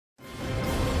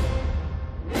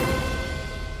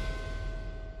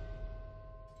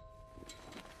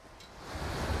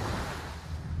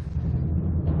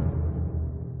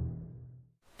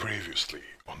Previously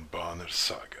on Banner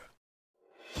Saga.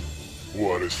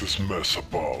 What is this mess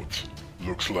about?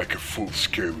 Looks like a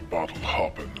full-scale battle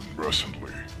happened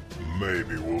recently.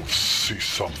 Maybe we'll see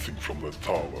something from the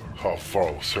tower. Have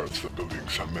Farl search the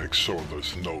buildings and make sure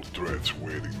there's no threats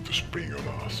waiting to spring on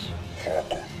us.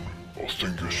 Hakon, I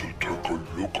think you should take a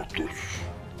look at this.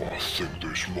 I think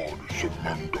this man is a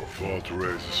manga. That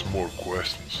raises more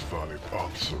questions than it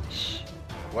answers.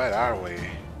 Where are we?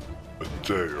 A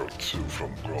day or two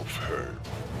from Groveheim,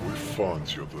 we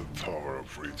found you at the Tower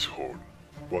of Reachhorn.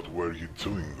 What were you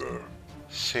doing there?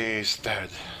 She is dead.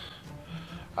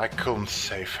 I couldn't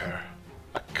save her.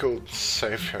 I couldn't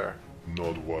save her.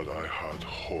 Not what I had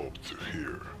hoped to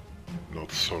hear.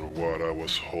 Not so what I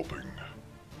was hoping.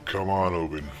 Come on,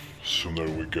 Ubin. Sooner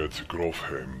we get to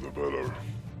Groveheim, the better.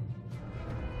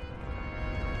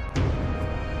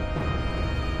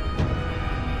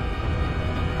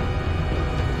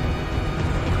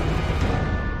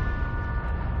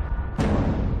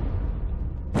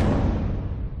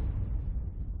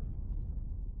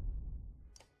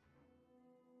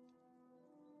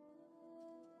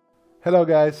 Hello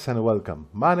guys and welcome,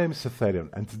 my name is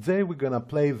Sethaerion and today we're gonna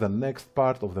play the next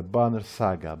part of the Banner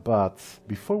Saga, but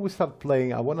before we start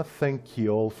playing I wanna thank you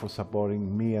all for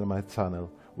supporting me and my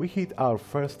channel. We hit our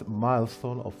first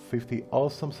milestone of 50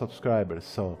 awesome subscribers,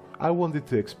 so I wanted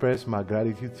to express my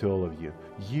gratitude to all of you.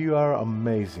 You are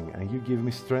amazing and you give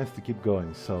me strength to keep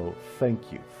going, so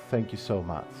thank you so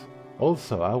much.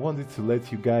 Also, I wanted to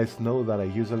let you guys know that I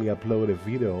usually upload a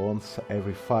video once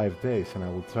every 5 days and I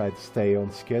will try to stay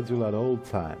on schedule at all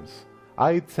times.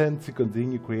 I intend to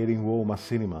continue creating WoW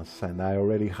Machinimas and I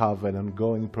already have an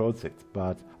ongoing project,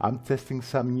 but I'm testing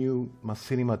some new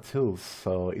Machinima tools,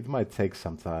 so it might take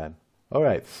some time.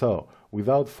 Alright, so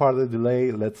without further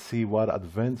delay, let's see what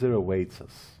adventure awaits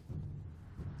us.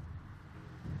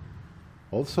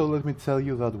 Also, let me tell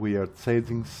you that we are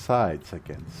changing sides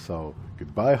again, so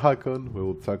goodbye Hakon, we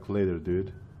will talk later,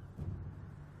 dude.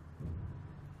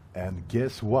 And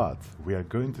guess what? We are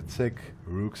going to check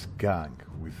Rook's gang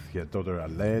with your daughter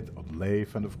Aled,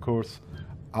 Onef, and of course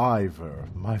Iver,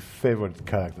 my favorite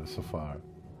character so far.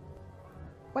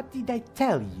 What did I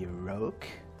tell you, Rook?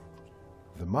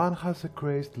 The man has a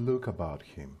crazed look about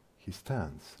him. He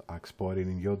stands, axe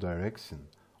pointing in your direction,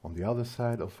 on the other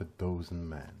side of a dozen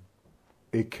men.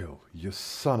 Ekkil, you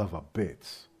son of a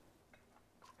bitch.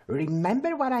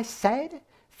 Remember what I said?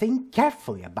 Think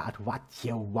carefully about what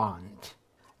you want.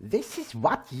 This is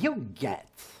what you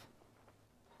get.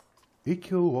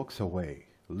 Ekkil walks away,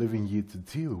 leaving you to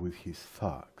deal with his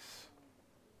thugs.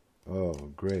 Oh,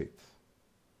 great.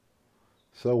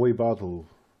 So we battle.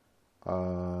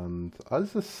 And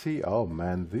as I see, oh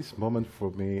man, this moment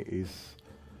for me is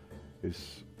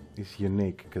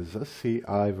unique, because I see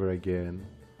Iver again.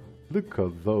 Look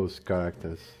at those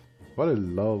characters. What a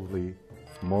lovely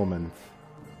moment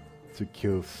to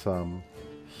kill some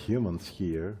humans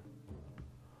here.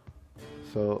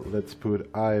 So let's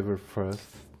put Iver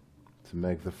first to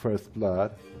make the first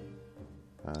blood.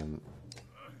 And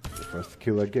the first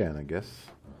kill again, I guess.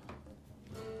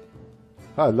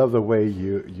 I love the way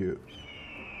you're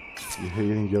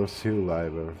hitting your seal,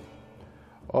 Iver.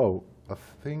 Oh, I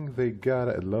think they got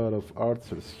a lot of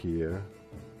archers here.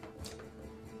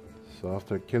 So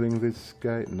after killing this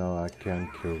guy, no, I can't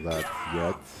kill that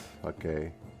yet.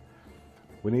 Okay,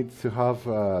 we need to have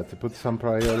to put some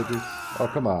priorities. Oh,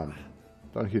 come on,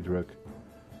 don't hit Rook.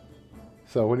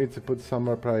 So we need to put some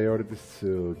more priorities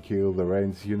to kill the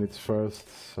ranged units first,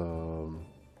 so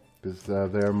because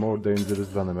they are more dangerous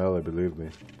than the melee, believe me.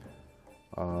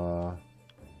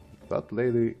 That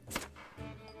lady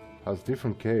has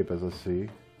different cape, as I see.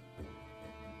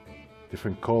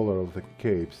 Different color of the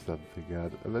capes that they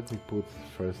got. Let me put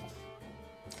first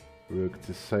Rook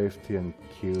to safety and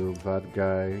kill that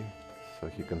guy so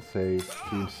he can save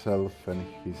himself and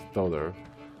his daughter.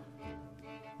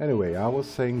 Anyway, I was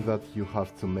saying that you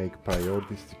have to make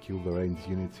priorities to kill the ranged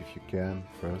units if you can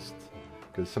first,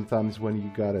 because sometimes when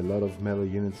you got a lot of melee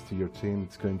units to your team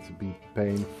it's going to be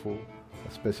painful,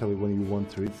 especially when you want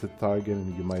to reach the target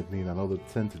and you might need another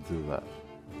 10 to do that.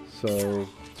 So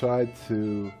try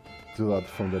to do that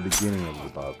from the beginning of the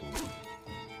battle.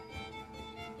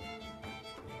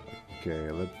 Okay,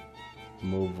 let's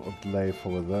move Onef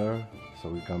over there so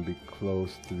we can be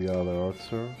close to the other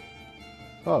archer.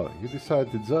 Oh, you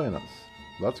decided to join us.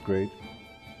 That's great.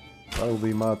 That will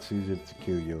be much easier to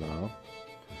kill you now.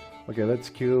 Okay, let's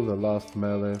kill the last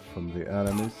melee from the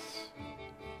enemies.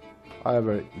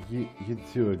 Iver, you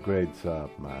do a great job,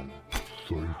 man.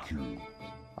 Thank you.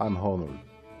 I'm honored.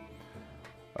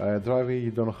 Drivey,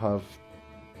 you don't have...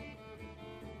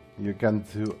 You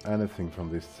can't do anything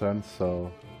from this turn,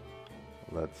 so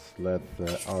let's let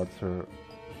the archer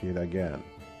hit again.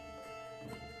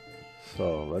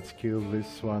 So let's kill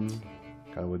this one.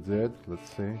 Can we do it? Let's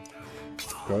see.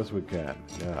 Of course we can,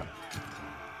 yeah.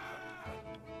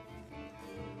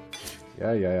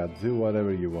 Yeah, do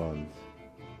whatever you want.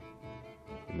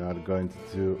 You're not going to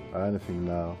do anything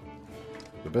now.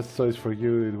 The best choice for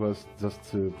you it was just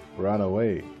to run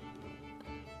away.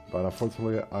 But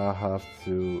unfortunately I have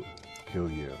to kill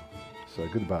you. So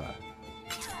goodbye.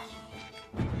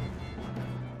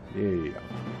 Yeah.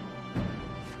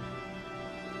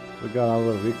 We got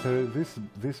another victory.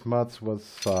 This match was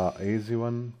easy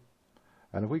one.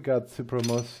 And we got 2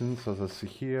 promotions as I see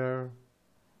here.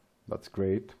 That's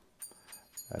great.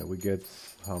 And we get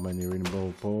how many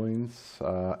renown points?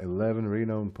 11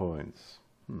 renown points.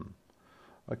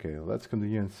 Okay, let's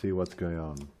continue and see what's going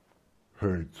on.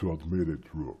 Hate to admit it,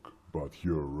 Rook, but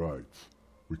you're right.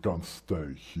 We can't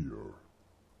stay here.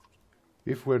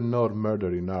 If we're not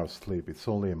murdered in our sleep, it's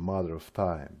only a matter of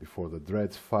time before the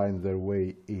dreads find their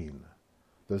way in.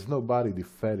 There's nobody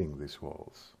defending these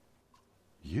walls.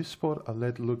 You spot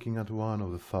Alette looking at one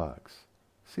of the thugs.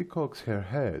 She cocks her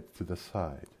head to the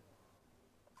side.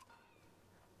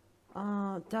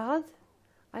 Dad?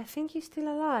 I think he's still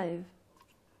alive.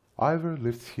 Iver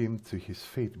lifts him to his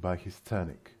feet by his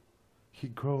tunic. He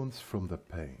groans from the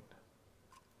pain.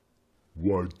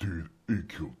 Why did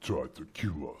Ekkil try to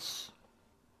kill us?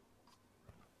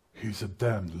 He's a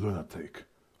damned lunatic.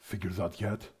 Figured that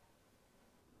yet?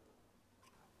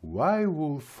 Why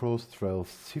would Frostvellr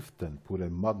chieftain put a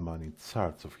madman in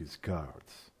charge of his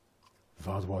guards?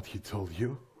 That what he told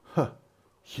you? Huh.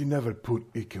 He never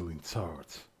put Ekkil in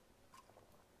charge.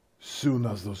 Soon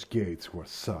as those gates were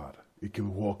shut, Ekkil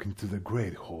walked into the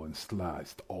great hall and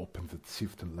sliced open the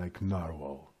chieftain like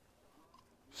narwhal.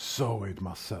 Saw it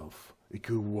myself.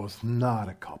 Ekkil was not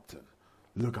a captain.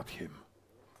 Look at him.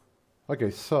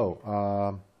 Okay,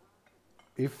 so,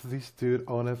 if this dude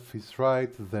Onef is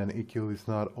right, then Ekkil is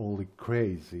not only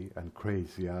crazy and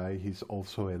Crazy-eye, he's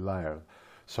also a liar.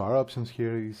 So our options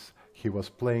here is, he was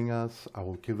playing us, I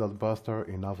will kill that bastard,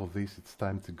 enough of this, it's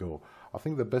time to go. I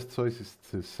think the best choice is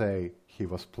to say he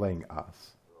was playing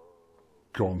us.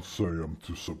 Can't say I'm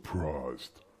too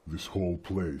surprised. This whole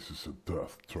place is a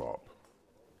death trap.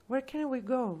 Where can we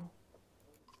go?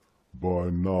 By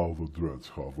now the dreads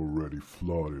have already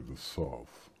flooded the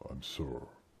south, I'm sure.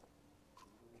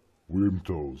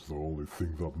 Wyrmtoe's the only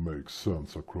thing that makes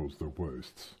sense across the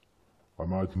wastes. I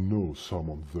might know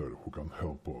someone there who can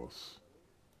help us.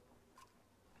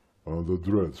 And the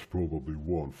dreads probably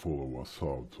won't follow us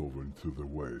out over into the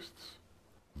wastes.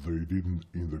 They didn't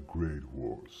in the Great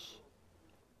Wars.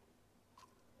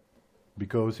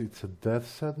 Because it's a death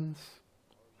sentence?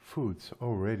 Food's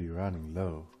already running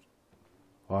low.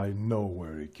 I know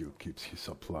where Ekkil keeps his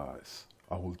supplies.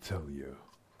 I will tell you.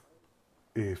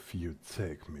 If you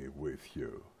take me with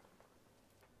you.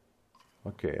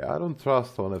 Okay, I don't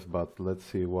trust Onef, but let's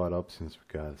see what options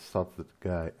we got. Start the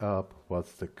guy up,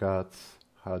 what's the cuts,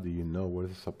 how do you know where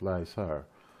the supplies are?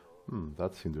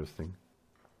 That's interesting.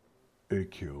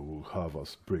 Ekkil will have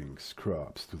us bring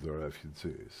scraps to the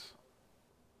refugees.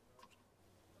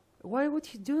 Why would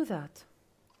he do that?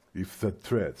 If the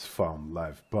dreads found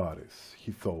live bodies,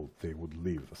 he thought they would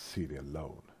leave the city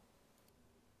alone.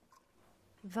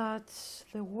 That's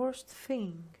the worst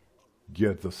thing.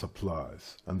 Get the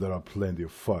supplies, and there are plenty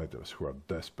of fighters who are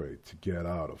desperate to get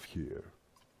out of here.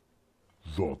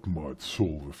 That might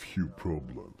solve a few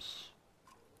problems.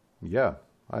 Yeah,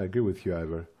 I agree with you,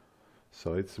 Iver.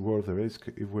 So it's worth the risk.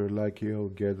 If we're lucky, we'll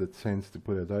get the chance to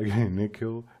put a dagger in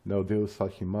Ekkil. No deal,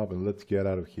 shut him up and let's get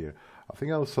out of here. I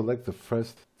think I'll select the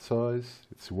first choice.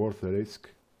 It's worth the risk.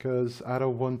 Cause I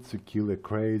don't want to kill a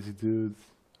crazy dude.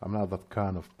 I'm not that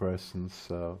kind of person,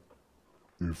 so...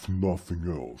 If nothing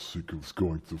else, Ekkil's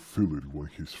going to feel it when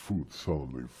his food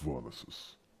suddenly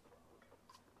vanishes.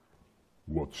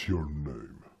 What's your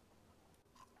name?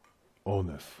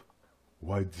 Onef.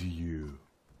 Why do you...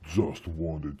 Just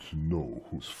wanted to know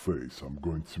whose face I'm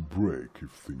going to break if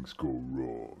things go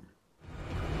wrong.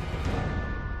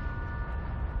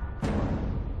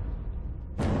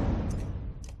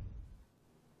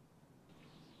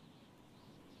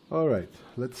 Alright,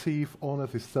 let's see if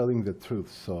Onef is telling the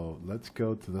truth, so let's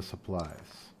go to the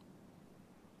supplies.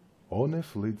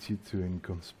 Onef leads you to an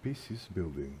inconspicuous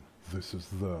building. This is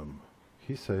them,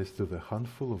 he says to the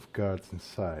handful of guards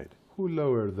inside, who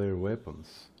lower their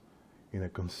weapons. In a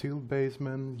concealed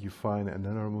basement, you find an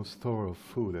enormous store of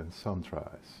food and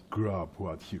sundries. Grab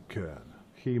what you can,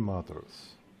 he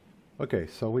mutters. Okay,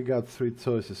 so we got 3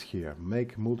 choices here.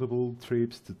 Make multiple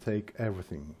trips to take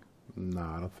everything.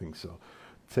 Nah, I don't think so.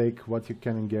 Take what you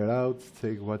can and get out,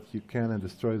 take what you can and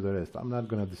destroy the rest. I'm not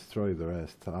gonna destroy the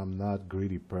rest, I'm not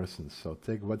greedy person, so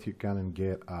take what you can and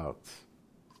get out.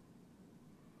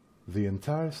 The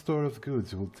entire store of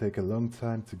goods will take a long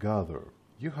time to gather.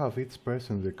 You have each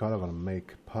person in the caravan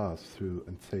make pass through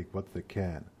and take what they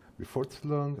can. Before too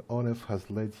long, Onef has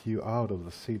led you out of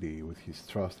the city with his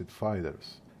trusted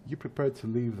fighters. You prepare to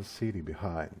leave the city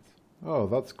behind. Oh,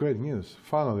 that's great news.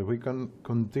 Finally, we can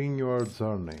continue our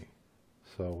journey.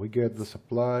 So we get the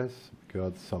supplies, we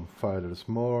got some fighters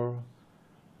more,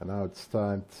 and now it's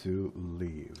time to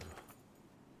leave.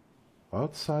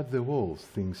 Outside the walls,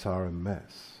 things are a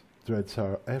mess. Dreads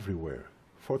are everywhere.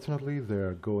 Fortunately, they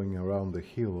are going around the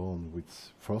hill on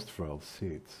which Frostvellr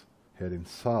sits, heading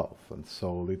south, and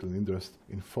so little interest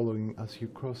in following as you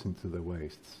cross into the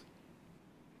wastes.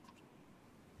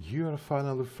 You are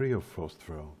finally free of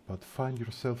Frostvellr, but find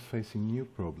yourself facing new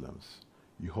problems.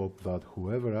 You hope that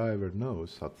whoever Iver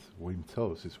knows at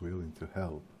Wyrmtoe is willing to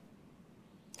help.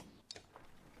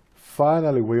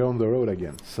 Finally, we're on the road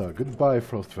again, so goodbye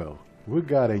Frostvellr. We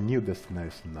got a new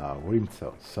destination now,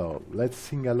 Wyrmtoe, so let's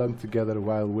sing along together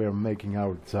while we're making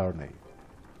our journey.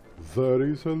 There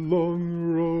is a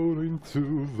long road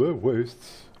into the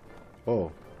wastes.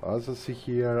 Oh, as I see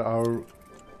here, our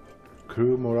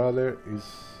crew morale is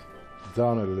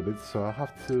down a little bit, so I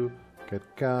have to get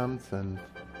camped and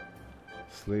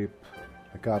sleep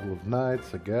a couple of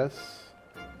nights, I guess.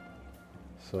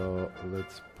 So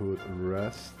let's put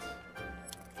rest.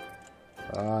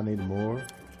 I need more.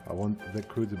 I want the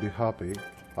crew to be happy.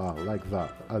 Ah, like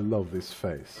that. I love this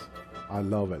face. I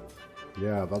love it.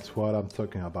 Yeah, that's what I'm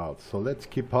talking about. So let's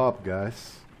keep up,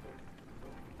 guys.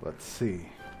 Let's see.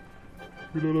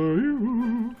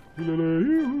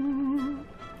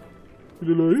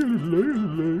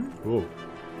 Oh.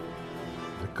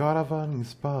 The caravan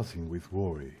is buzzing with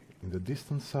worry. In the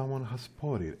distance someone has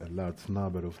spotted a large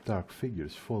number of dark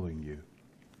figures following you.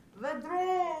 The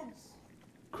dreads!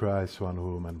 Cries one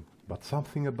woman, but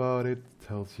something about it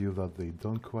tells you that they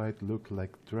don't quite look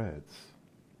like dreads.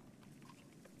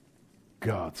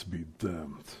 Gods be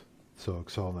damned.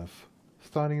 Talks Onef,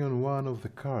 standing on one of the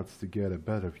carts to get a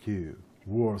better view.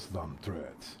 Worse than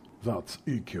dreads. That's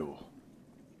Ekkil.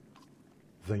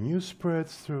 The news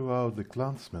spreads throughout the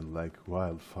clansmen like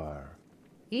wildfire.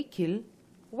 Ekkil?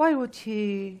 Why would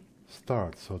he...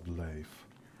 Starts Odleif.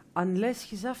 Unless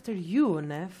he's after you,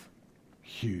 Onef.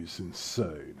 He's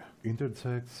insane.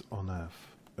 Interjects Onef.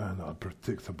 And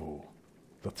unpredictable.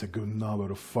 That's a good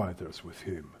number of fighters with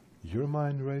him. Your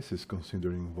mind races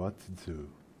considering what to do.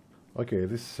 Okay,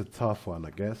 this is a tough one, I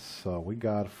guess. We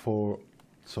got 4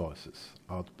 choices.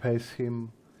 Outpace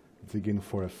him, dig in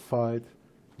for a fight,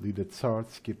 lead a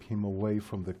charge, keep him away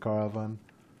from the caravan,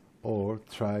 or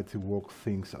try to work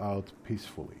things out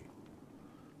peacefully.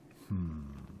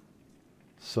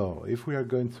 So, if we are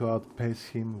going to outpace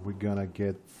him, we're gonna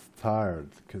get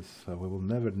tired, because we will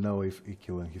never know if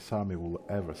Ekkil and his army will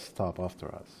ever stop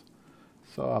after us.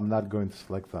 So I'm not going to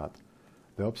select that.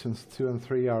 The options 2 and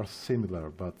 3 are similar,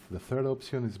 but the third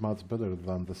option is much better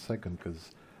than the second,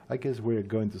 because I guess we're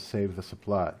going to save the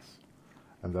supplies.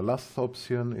 And the last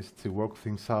option is to work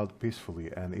things out peacefully,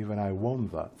 and even I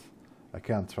want that. I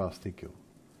can't trust Ekkil.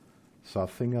 So I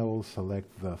think I will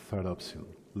select the third option.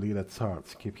 Lead a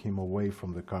charge, keep him away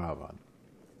from the caravan.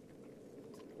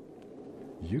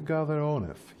 You gather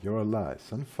Onef, your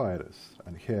allies and fighters,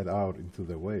 and head out into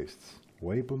the wastes,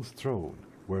 weapons drawn,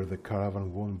 where the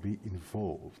caravan won't be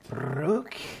involved.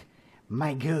 Rook,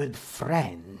 my good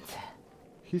friend.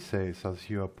 He says as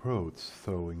you approach,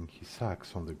 throwing his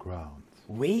axe on the ground.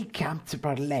 We come to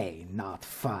parley, not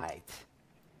fight.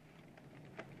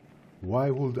 Why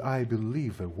would I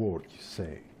believe a word you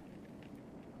say?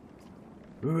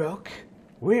 Rook,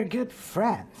 we're good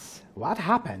friends. What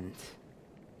happened?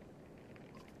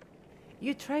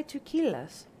 You tried to kill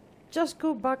us. Just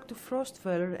go back to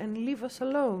Frostvellr and leave us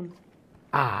alone.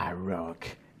 Ah,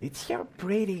 Rook, it's your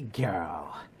pretty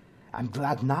girl. I'm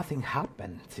glad nothing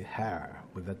happened to her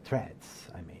with the threads,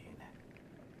 I mean.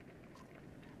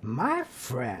 My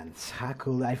friends, how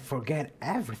could I forget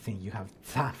everything you have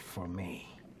done for me?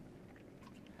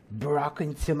 Broke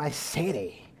into my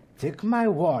city, took my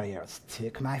warriors,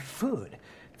 took my food,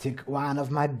 took one of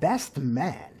my best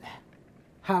men.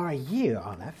 How are you,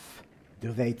 Onef?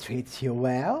 Do they treat you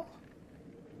well?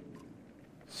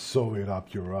 Sew it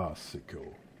up your ass,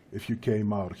 Ekkil. If you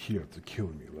came out here to kill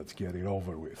me, let's get it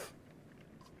over with.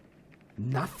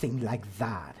 Nothing like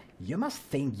that. You must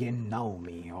think you know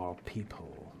me or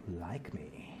people like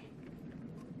me.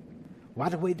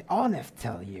 What would Onef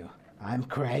tell you? I'm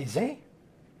crazy?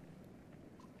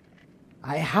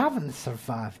 I haven't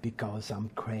survived because I'm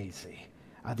crazy.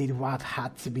 I did what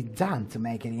had to be done to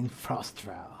make it in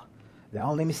Frostvellr. The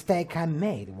only mistake I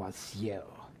made was you.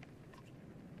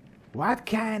 What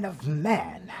kind of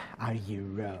man are you,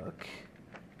 Rook?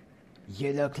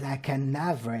 You look like an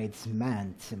average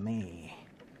man to me.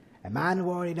 A man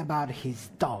worried about his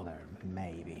dollar,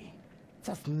 maybe.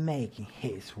 Just making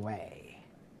his way.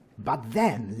 But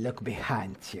then look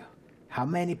behind you. How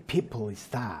many people is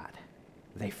that?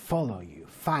 They follow you,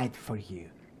 fight for you.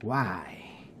 Why?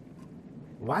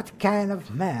 What kind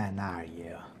of man are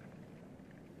you?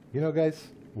 You know, guys,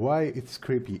 why it's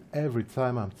creepy every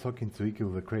time I'm talking to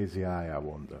Ekkil the Crazy-eye, I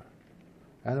wonder.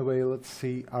 Anyway, let's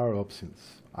see our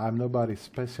options. I'm nobody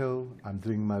special, I'm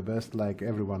doing my best like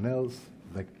everyone else,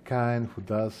 the kind who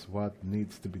does what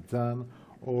needs to be done,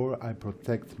 or I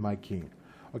protect my king.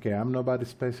 Okay, I'm nobody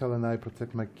special and I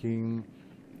protect my king.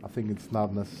 I think it's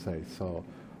not necessary, so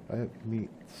let me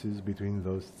choose between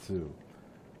those two.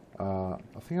 I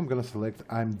think I'm gonna select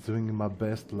I'm doing my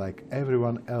best like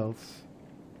everyone else,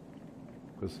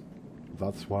 because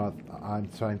that's what I'm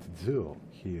trying to do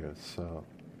here, so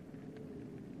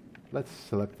let's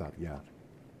select that, yeah.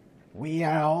 We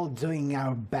are all doing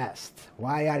our best.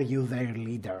 Why are you their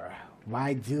leader?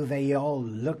 Why do they all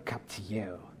look up to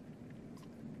you?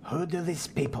 Who do these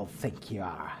people think you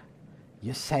are?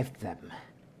 You saved them.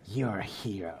 You're a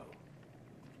hero.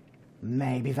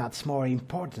 Maybe that's more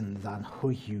important than who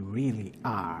you really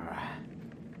are.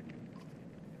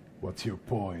 What's your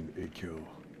point, Ekkil?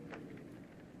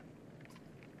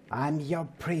 I'm your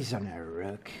prisoner,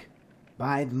 Rook.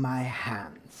 Bite my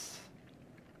hands.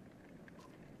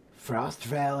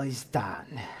 Frostvellr is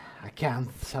done. I can't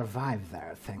survive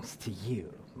there thanks to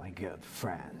you, my good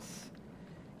friends.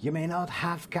 You may not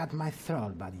have cut my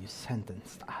throat, but you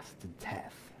sentenced us to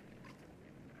death.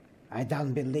 I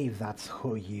don't believe that's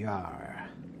who you are.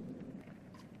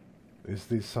 Is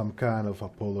this some kind of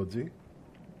apology?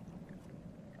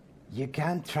 You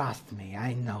can't trust me,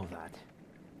 I know that.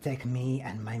 Take me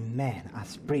and my men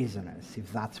as prisoners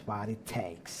if that's what it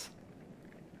takes.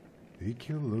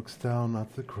 Ekkil looks down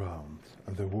at the ground,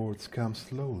 and the words come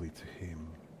slowly to him.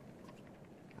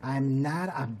 I'm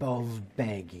not above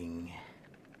begging.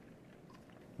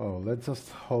 Oh, let's just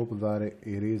hope that it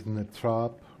isn't a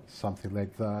trap, something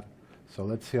like that. So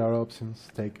let's see our options.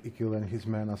 Take Ekkil and his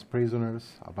men as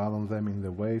prisoners, abandon them in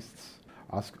the wastes,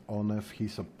 ask Onef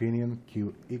his opinion,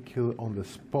 kill Ekkil on the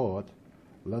spot,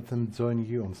 let them join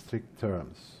you on strict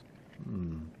terms.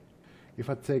 If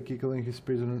I take Ekkil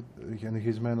and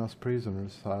his men as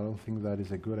prisoners, I don't think that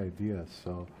is a good idea.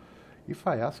 So if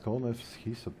I ask Onef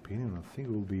his opinion, I think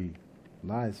it will be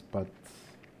nice, but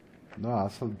no,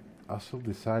 I shall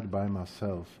decide by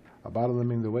myself. Abandon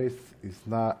them in the waste is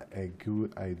not a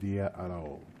good idea at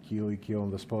all. Kill Ekkil on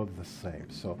the spot, the same.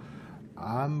 So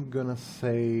I'm gonna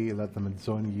say let them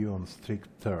join you on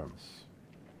strict terms.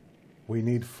 We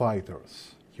need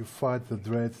fighters. You fight the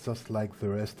dreads just like the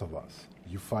rest of us.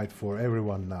 You fight for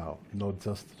everyone now, not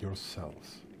just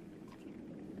yourselves.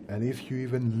 And if you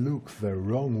even look the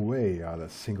wrong way at a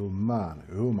single man,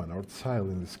 woman or child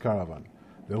in this caravan,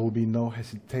 there will be no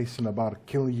hesitation about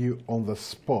killing you on the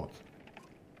spot.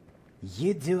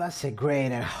 You do us a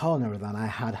greater honor than I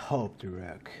had hoped,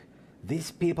 Rook.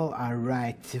 These people are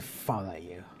right to follow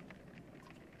you.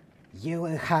 You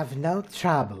will have no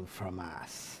trouble from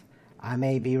us. I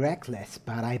may be reckless,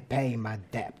 but I pay my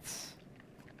debts.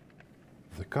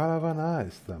 The caravan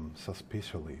eyes them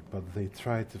suspiciously, but they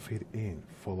try to fit in,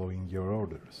 following your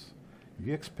orders.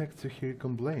 You expect to hear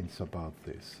complaints about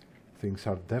this. Things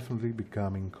are definitely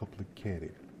becoming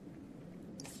complicated.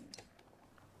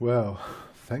 Well,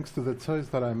 thanks to the choice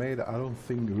that I made, I don't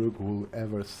think Rook will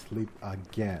ever sleep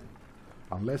again.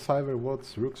 Unless I ever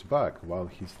watch Rook's back while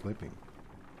he's sleeping.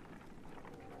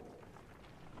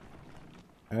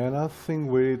 And I think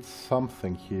we did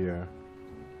something here.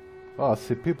 Oh, I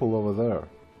see people over there.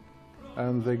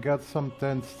 And they got some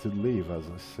tents to leave, as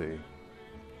I see.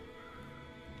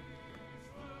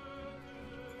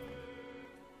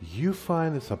 You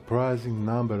find a surprising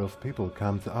number of people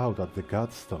camped out at the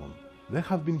Godstone. They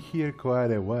have been here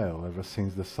quite a while, ever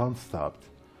since the sun stopped.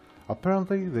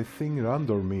 Apparently they think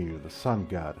Randormir, the sun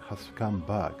god, has come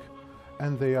back,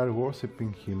 and they are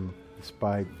worshipping him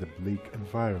despite the bleak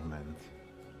environment.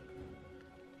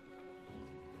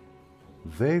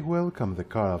 They welcome the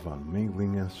caravan,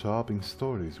 mingling and swapping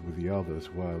stories with the others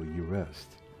while you rest.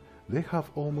 They have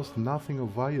almost nothing of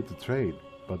value to trade,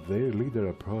 but their leader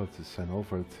approaches and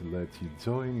offers to let you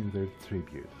join in their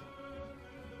tribute.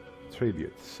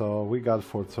 So we got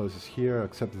 4 choices here,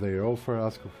 accept their offer,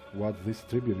 ask what this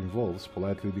tribute involves,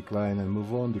 politely decline and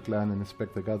move on, decline and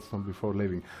inspect the Godstone before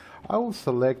leaving. I will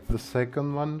select the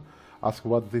second one. ask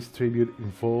what this tribute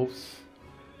involves,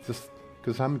 just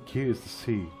because I'm curious to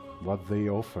see what they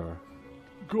offer.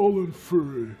 Golden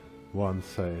Fury. One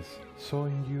says,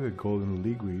 showing you a golden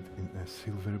liquid in a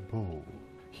silver bowl.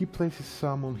 He places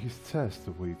some on his chest,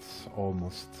 which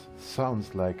almost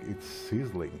sounds like it's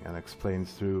sizzling, and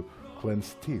explains through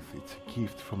clenched teeth it's a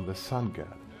gift from the sun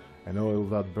god, an oil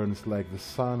that burns like the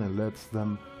sun and lets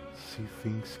them see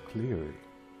things clearly.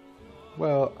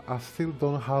 Well, I still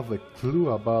don't have a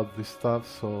clue about this stuff,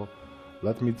 so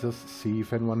let me just see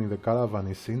if anyone in the caravan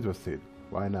is interested.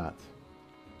 Why not?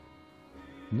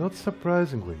 Not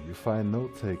surprisingly, you find no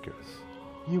takers.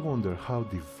 You wonder how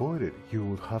devoted you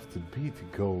would have to be to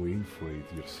go in for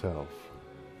it yourself.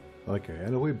 Okay,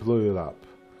 and we blew it up.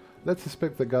 Let's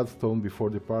inspect the godstone before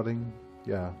departing.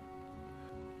 Yeah.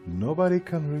 Nobody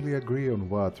can really agree on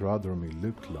what Radomir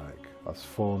looked like, as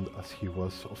fond as he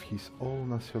was of his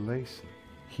own isolation.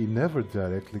 He never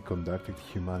directly conducted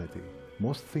humanity.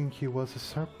 Most think he was a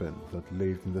serpent that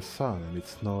lived in the sun, and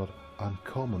it's not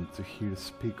uncommon to hear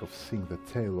speak of seeing the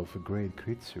tail of a great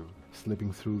creature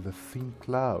slipping through the thin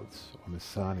clouds on a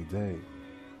sunny day.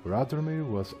 Radomir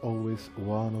was always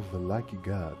one of the lucky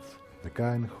gods, the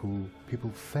kind who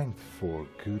people thanked for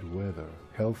good weather,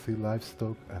 healthy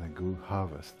livestock and a good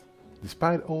harvest.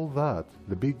 Despite all that,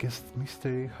 the biggest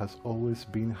mystery has always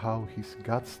been how his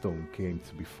godstone came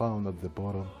to be found at the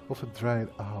bottom of a dried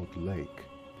out lake.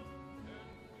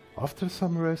 After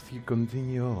some rest you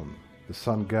continue on. The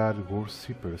sun god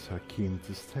worshippers are keen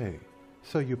to stay,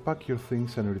 so you pack your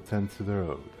things and return to the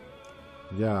road.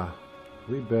 Yeah,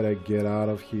 we better get out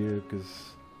of here,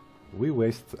 cause we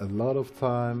waste a lot of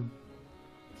time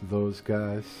to those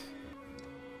guys.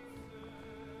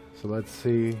 So let's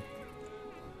see.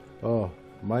 Oh,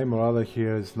 my morale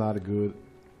here is not good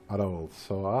at all,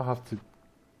 so I'll have to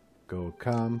go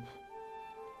camp.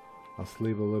 I'll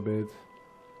sleep a little bit,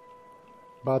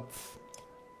 but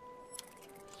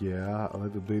yeah, a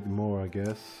little bit more I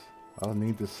guess. I'll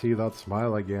need to see that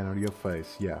smile again on your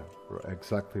face. Yeah,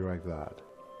 exactly like that.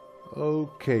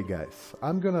 Okay guys,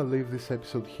 I'm gonna leave this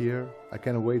episode here. I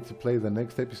can't wait to play the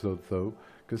next episode though,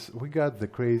 because we got the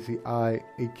Crazy-eye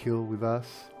Ekkil with us,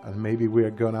 and maybe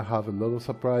we're gonna have a lot of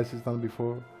surprises than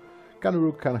before. Can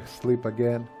Rook sleep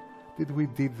again? Did we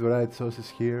did the right choices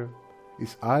here?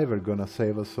 Is Iver gonna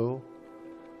save us all?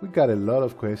 We got a lot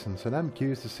of questions, and I'm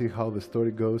curious to see how the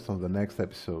story goes on the next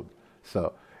episode.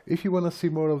 So, if you wanna see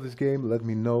more of this game, let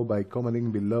me know by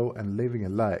commenting below and leaving a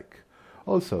like.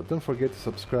 Also, don't forget to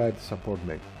subscribe to support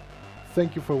me.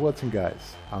 Thank you for watching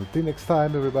guys. Until next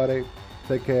time everybody,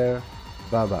 take care,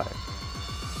 bye bye.